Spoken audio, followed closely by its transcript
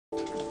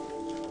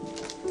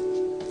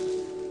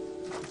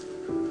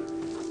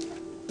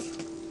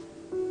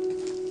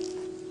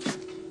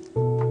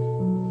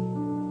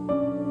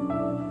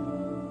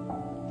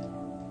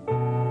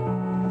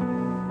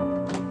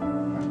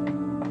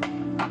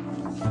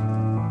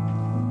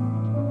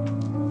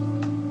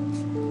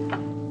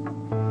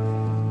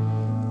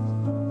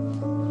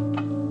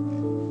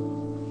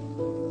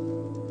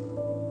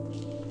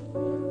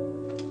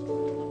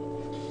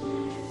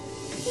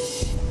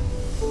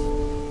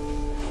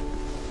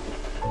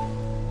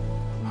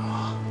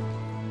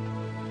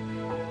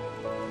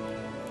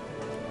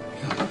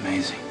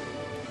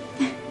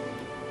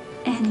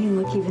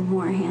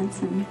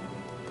handsome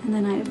than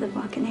the night of the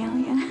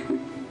Bacchanalia.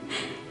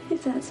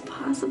 If that's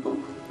possible.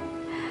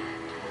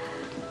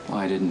 Well,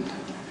 I didn't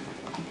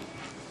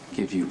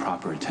give you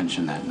proper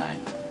attention that night.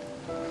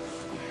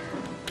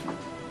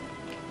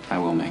 I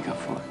will make up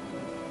for it.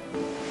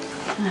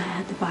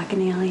 At the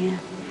Bacchanalia,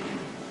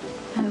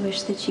 I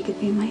wish that you could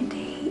be my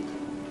date.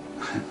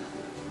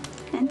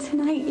 And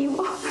tonight you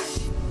are.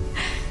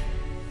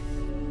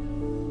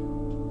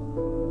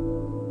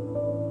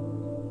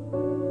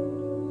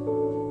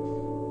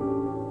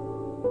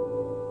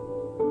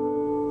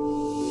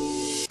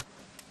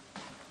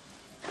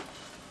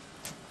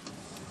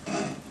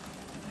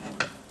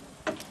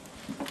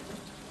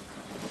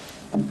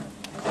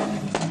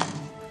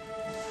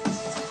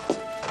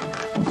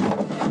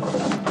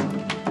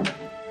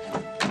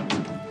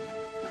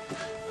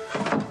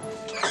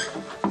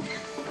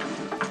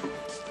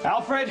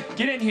 Alfred,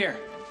 get in here.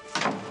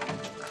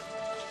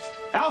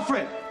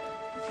 Alfred!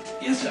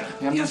 Yes, sir.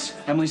 Yes.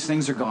 Emily's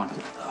things are gone.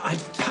 I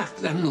packed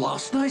them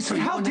last night. But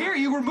how dare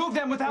you remove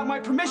them without my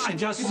permission? I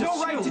just You have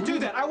no right to assumed. do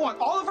that. I want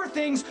all of her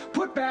things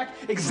put back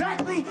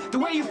exactly the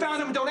way you found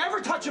them, and don't ever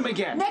touch them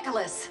again.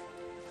 Nikolas!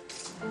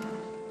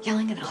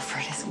 Yelling at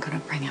Alfred isn't going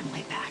to bring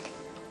Emily back.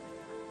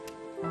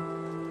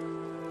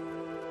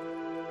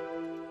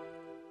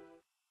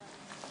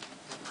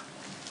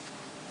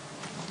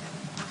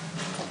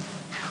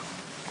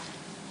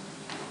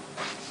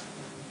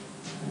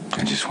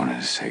 I just wanted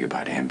to say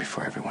goodbye to him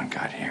before everyone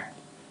got here.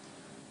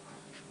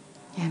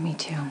 Yeah, me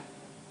too.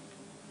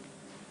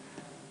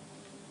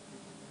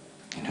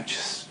 You know,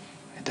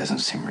 it doesn't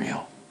seem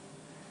real.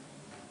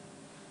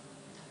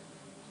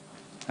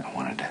 I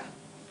wanted to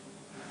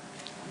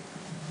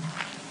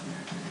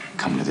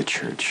come to the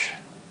church.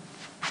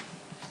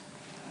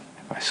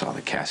 If I saw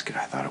the casket,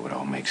 I thought it would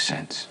all make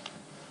sense.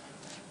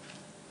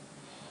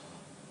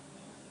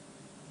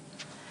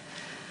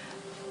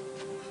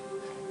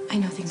 I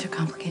know things are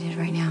complicated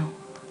right now.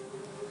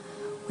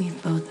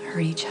 We've both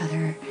hurt each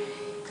other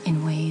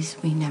in ways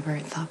we never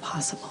thought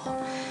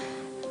possible.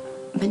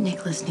 But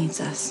Nikolas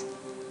needs us.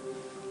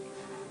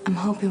 I'm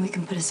hoping we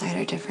can put aside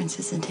our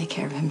differences and take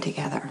care of him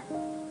together.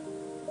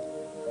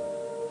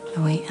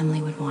 The way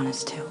Emily would want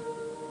us to.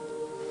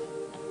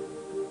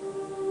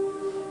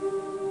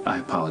 I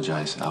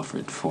apologize,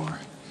 Alfred, for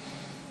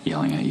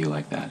yelling at you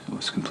like that. It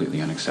was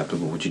completely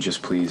unacceptable. Would you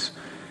just please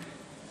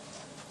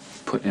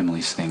put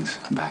Emily's things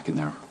back in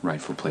their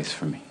rightful place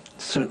for me?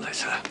 Certainly,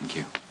 sir. Thank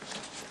you.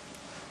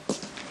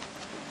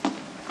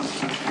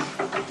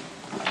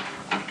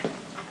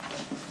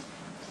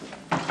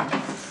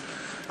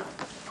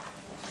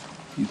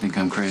 You think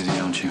I'm crazy,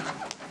 don't you?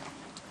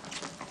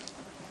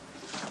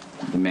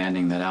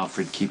 Demanding that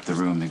Alfred keep the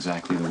room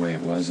exactly the way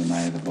it was the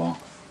night of the ball.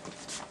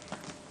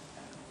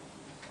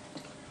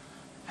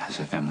 As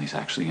if Emily's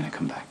actually going to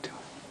come back to it.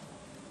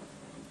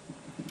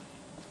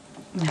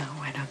 No,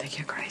 I don't think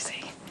you're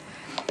crazy.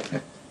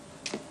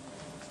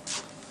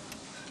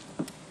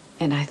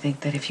 And I think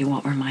that if you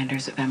want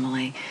reminders of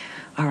Emily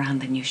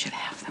around, then you should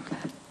have them.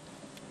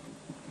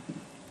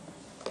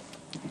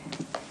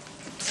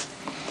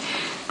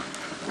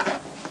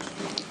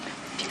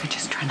 If you could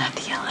just try not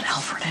to yell at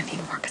Alfred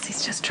anymore, because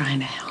he's just trying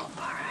to help,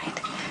 all right?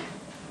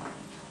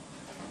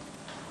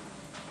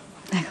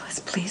 Nikolas,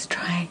 please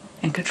try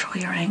and control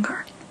your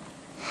anger.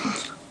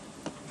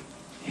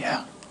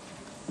 Yeah.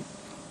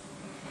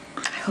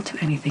 I'll do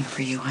anything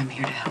for you. I'm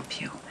here to help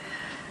you.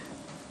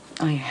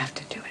 All you have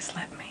to do is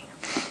let me.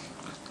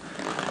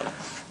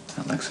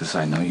 Alexis,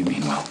 I know you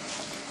mean well.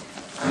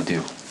 I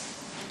do.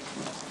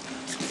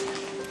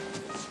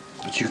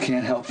 But you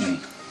can't help me.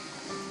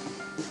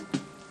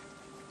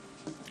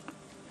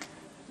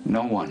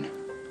 No one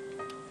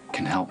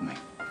can help me.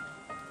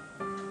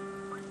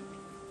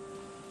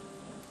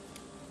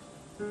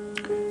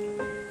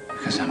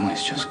 Because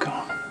Emily's just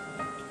gone.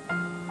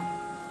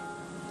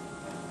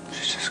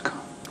 She's just gone.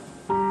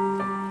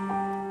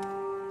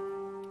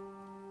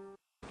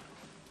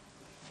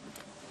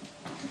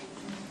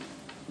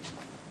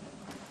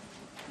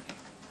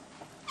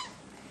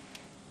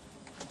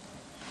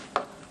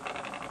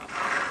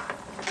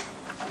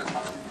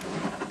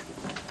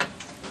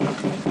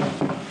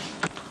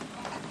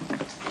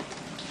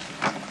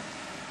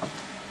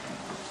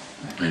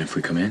 Mind if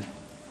we come in?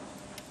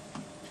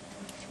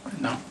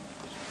 No.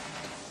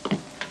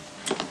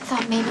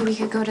 Thought maybe we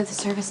could go to the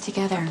service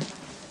together.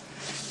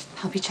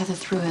 Help each other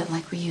through it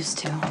like we used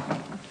to.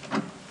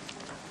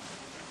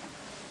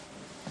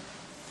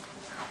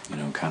 You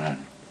know, kind of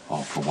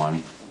all for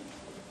one,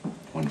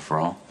 one for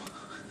all.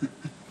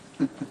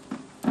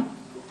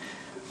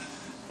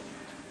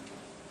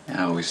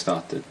 I always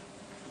thought that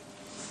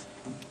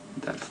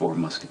Four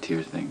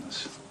Musketeer thing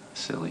was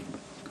silly.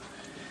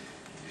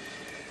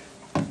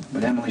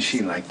 But Emily,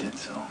 she liked it,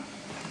 so.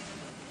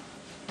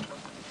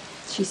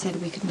 She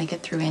said we could make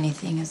it through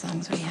anything as long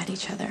as we had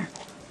each other.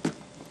 I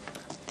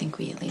think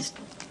we at least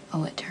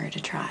owe it to her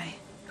to try.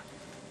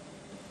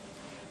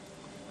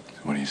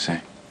 So what do you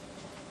say?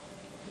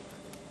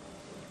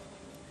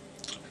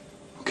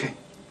 Okay.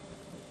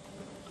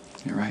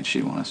 You're right,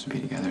 she'd want us to be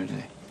together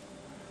today.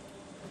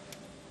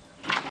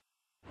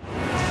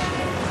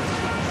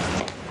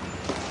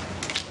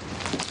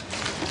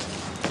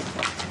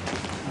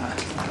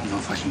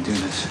 if I can do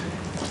this.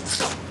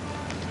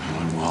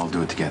 We'll all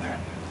do it together.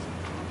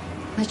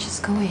 Let's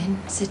just go in,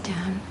 sit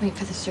down, wait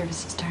for the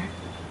service to start.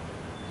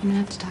 You don't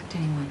have to talk to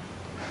anyone.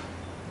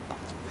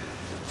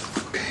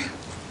 Okay.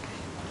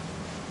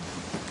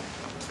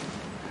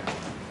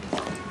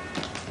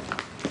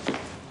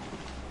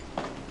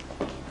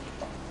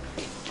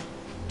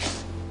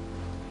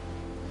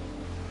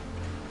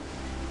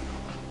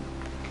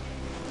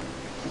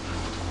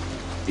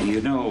 You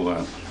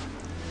know,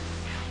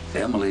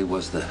 Emily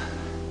was the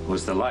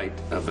light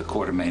of the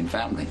Quartermain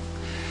family,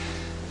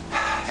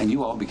 and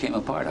you all became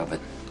a part of it.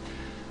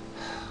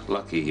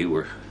 Lucky you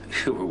were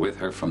with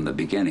her from the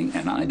beginning,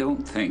 and I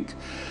don't think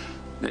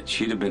that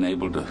she'd have been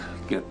able to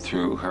get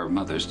through her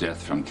mother's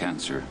death from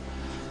cancer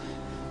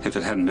if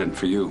it hadn't been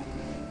for you.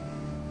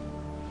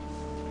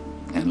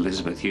 And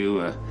Elizabeth,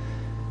 you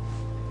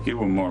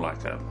were more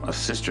like a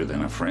sister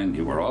than a friend.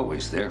 You were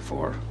always there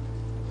for her.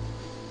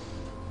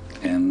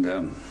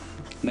 And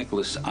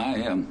Nikolas,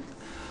 I'm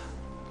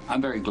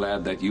very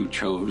glad that you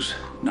chose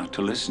not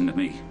to listen to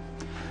me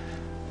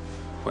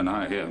when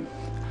I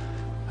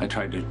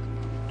tried to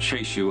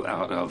chase you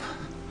out of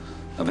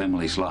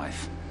Emily's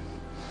life.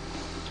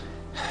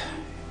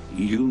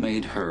 You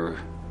made her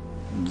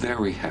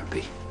very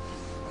happy,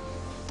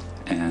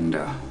 and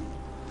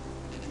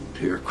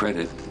to your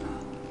credit,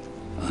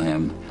 I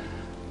am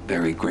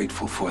very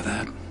grateful for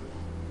that.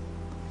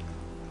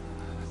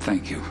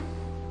 Thank you.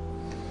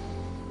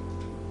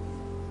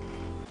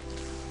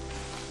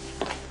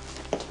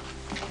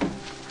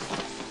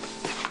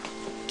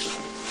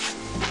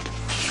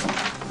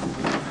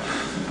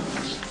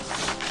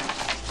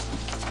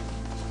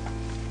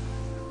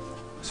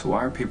 So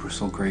why are people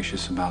so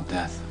gracious about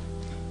death?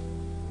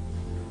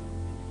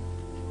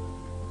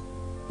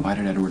 Why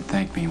did Edward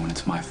thank me when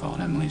it's my fault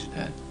Emily's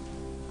dead?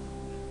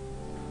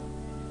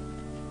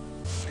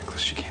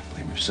 Nikolas, you can't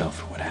blame yourself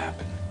for what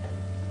happened.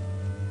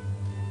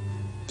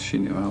 She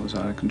knew I was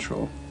out of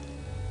control.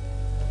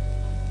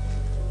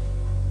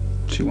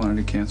 She wanted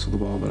to cancel the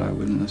ball, but I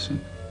wouldn't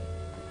listen.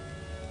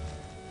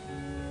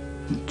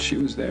 She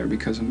was there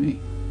because of me.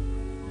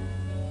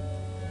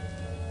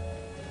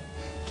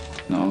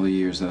 And all the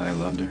years that I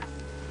loved her.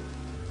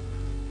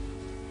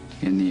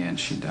 In the end,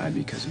 she died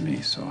because of me,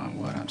 so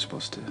I'm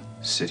supposed to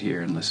sit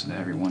here and listen to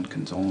everyone's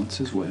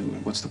condolences?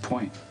 What's the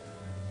point?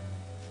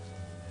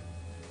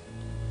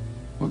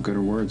 What good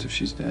are words if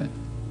she's dead?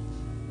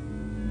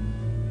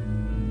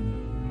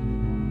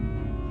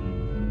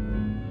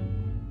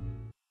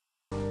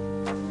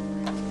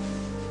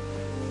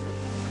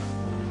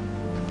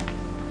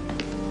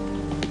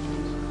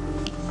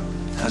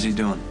 How's he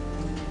doing?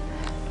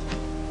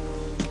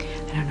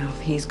 I don't know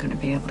if he's going to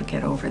be able to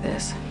get over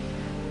this.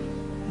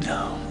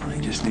 No,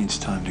 he just needs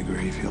time to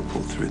grieve. He'll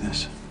pull through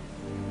this.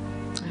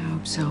 I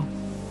hope so.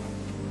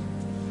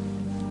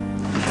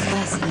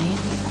 Last night,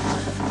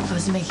 I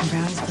was making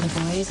brownies for the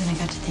boys, and I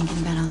got to thinking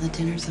about all the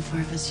dinners the four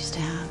of us used to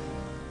have.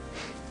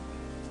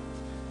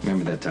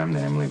 Remember that time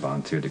that Emily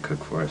volunteered to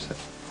cook for us?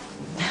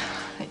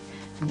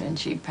 And then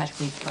she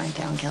practically burnt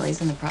down Kelly's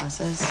in the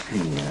process.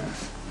 Yeah.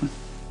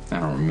 I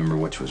don't remember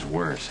which was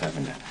worse,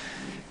 having to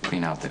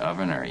clean out the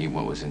oven or eat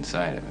what was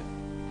inside of it.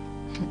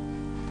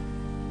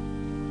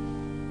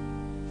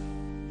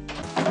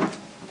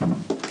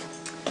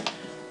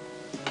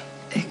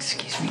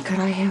 Excuse me, could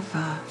I have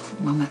a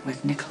moment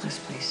with Nikolas,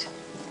 please?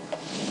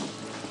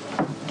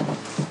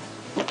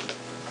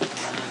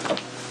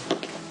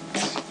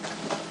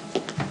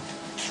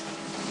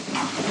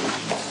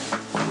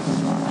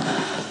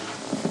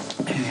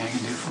 Anything I can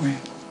do for you?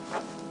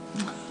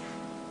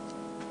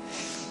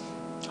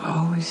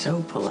 Always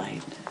so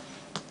polite.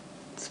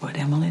 It's what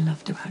Emily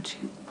loved about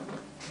you.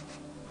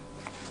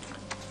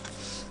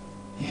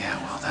 Yeah,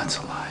 well, that's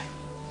a lie.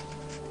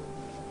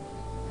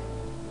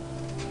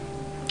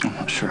 I'm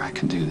not sure I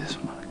can do this,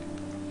 Monica.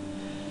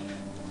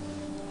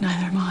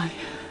 Neither am I.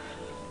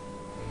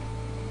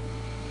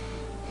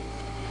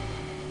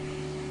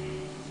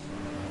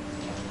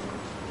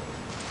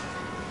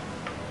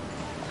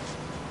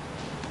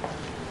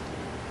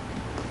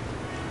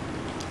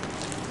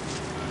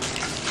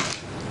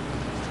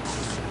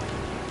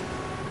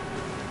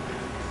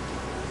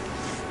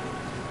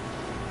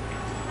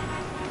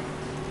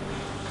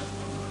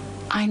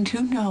 I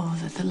do know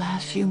that the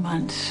last few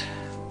months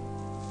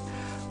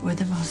were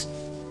the most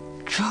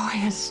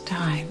joyous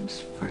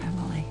times for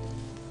Emily.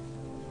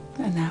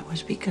 And that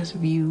was because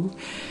of you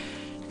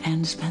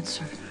and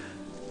Spencer.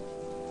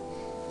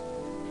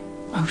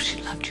 Oh,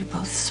 she loved you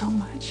both so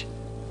much.